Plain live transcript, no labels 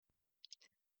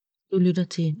Du lytter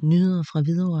til Nyheder fra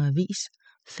Hvidovre Avis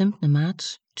 15. marts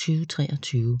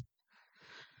 2023.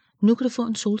 Nu kan du få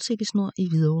en solsikkesnor i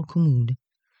Hvidovre Kommune.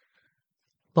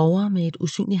 Borgere med et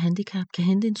usynligt handicap kan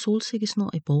hente en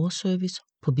solsikkesnor i borgerservice,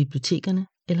 på bibliotekerne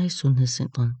eller i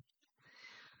sundhedscentret.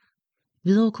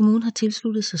 Hvidovre Kommune har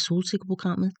tilsluttet sig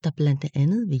solsikkeprogrammet, der blandt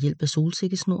andet ved hjælp af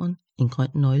solsikkesnoren, en grøn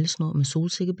nøglesnor med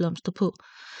solsikkeblomster på,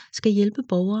 skal hjælpe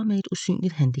borgere med et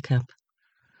usynligt handicap.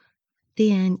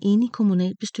 Det er en enig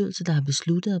kommunalbestyrelse, der har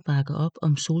besluttet at bakke op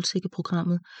om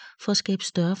solsikkeprogrammet for at skabe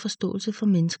større forståelse for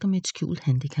mennesker med et skjult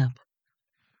handicap.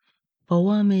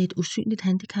 Borgere med et usynligt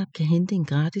handicap kan hente en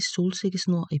gratis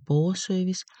solsikkesnor i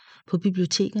borgerservice, på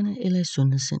bibliotekerne eller i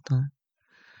sundhedscentret.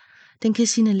 Den kan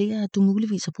signalere, at du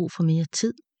muligvis har brug for mere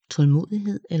tid,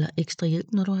 tålmodighed eller ekstra hjælp,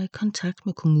 når du er i kontakt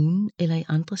med kommunen eller i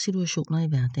andre situationer i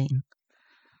hverdagen.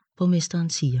 Borgmesteren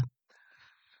siger: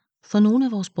 For nogle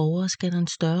af vores borgere skal der en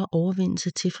større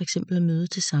overvindelse til f.eks. at møde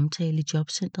til samtale i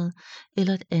jobcentret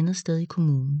eller et andet sted i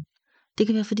kommunen. Det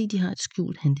kan være, fordi de har et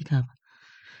skjult handicap.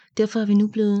 Derfor er vi nu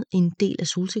blevet en del af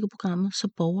solsikkeprogrammet, så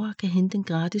borgere kan hente en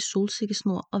gratis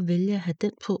solsikkesnor og vælge at have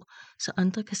den på, så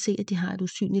andre kan se, at de har et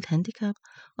usynligt handicap,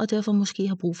 og derfor måske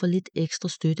har brug for lidt ekstra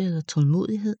støtte eller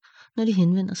tålmodighed, når de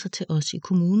henvender sig til os i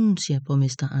kommunen, siger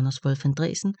borgmester Anders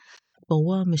Andresen.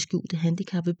 Borgere med skjulte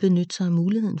handicap vil benytte sig af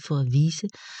muligheden for at vise,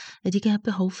 at de kan have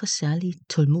behov for særlig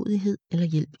tålmodighed eller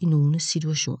hjælp i nogle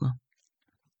situationer.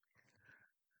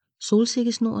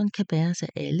 Solsikkesnoren kan bæres af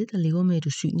alle, der lever med et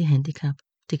usynligt handicap.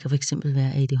 Det kan fx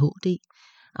være ADHD,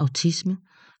 autisme,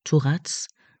 Tourettes,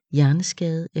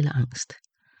 hjerneskade eller angst.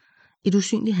 Et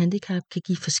usynligt handicap kan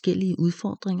give forskellige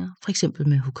udfordringer, f.eks.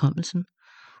 med hukommelsen,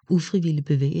 ufrivillige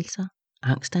bevægelser,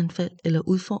 angstanfald eller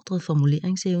udfordret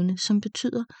formuleringsevne, som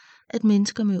betyder, at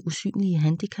mennesker med usynlige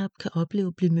handicap kan opleve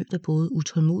at blive mødt af både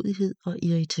utålmodighed og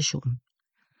irritation.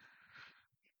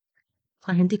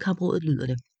 Fra Handicaprådet lyder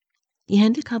det: I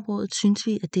Handicaprådet synes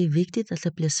vi, at det er vigtigt, at der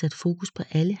bliver sat fokus på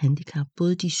alle handicap,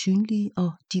 både de synlige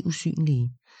og de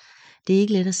usynlige. Det er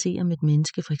ikke let at se, om et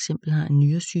menneske f.eks. har en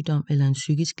nyresygdom eller en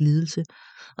psykisk lidelse,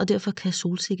 og derfor kan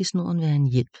solsikkesnoren være en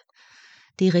hjælp.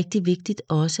 Det er rigtig vigtigt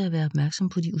også at være opmærksom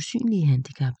på de usynlige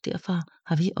handicap. Derfor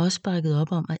har vi også bakket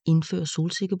op om at indføre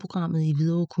solsikkeprogrammet i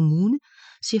Hvidovre Kommune,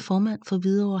 siger formand for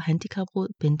Hvidovre Handicapråd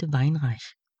Bente Weinreich.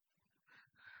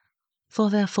 For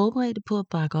at være forberedte på at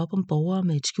bakke op om borgere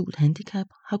med et skjult handicap,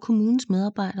 har kommunens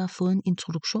medarbejdere fået en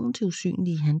introduktion til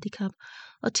usynlige handicap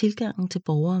og tilgangen til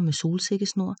borgere med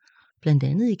solsikkesnor, blandt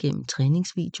andet igennem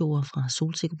træningsvideoer fra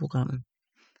solsikkeprogrammet.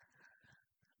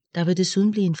 Der vil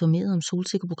desuden blive informeret om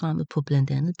solsikkeprogrammet på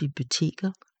blandt andet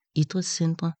biblioteker,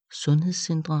 idrætscentre,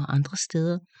 sundhedscentre og andre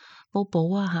steder, hvor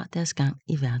borgere har deres gang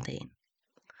i hverdagen.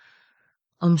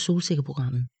 Om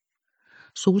solsikkeprogrammet.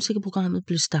 Solsikkeprogrammet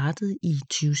blev startet i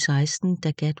 2016,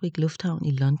 da Gatwick Lufthavn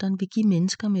i London vil give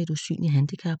mennesker med et usynligt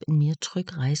handicap en mere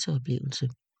tryg rejseoplevelse.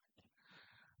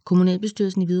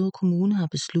 Kommunalbestyrelsen i Hvidovre Kommune har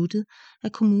besluttet,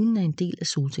 at kommunen er en del af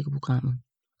solsikkeprogrammet.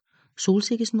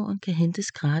 Solsikkesnoren kan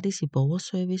hentes gratis i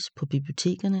borgerservice, på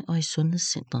bibliotekerne og i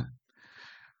sundhedscentret.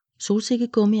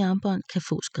 Solsikkegummiarmbånd kan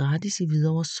fås gratis i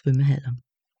Hvidovres svømmehaller.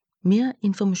 Mere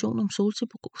information om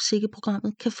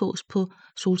solsikkeprogrammet kan fås på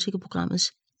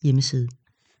solsikkeprogrammets hjemmeside.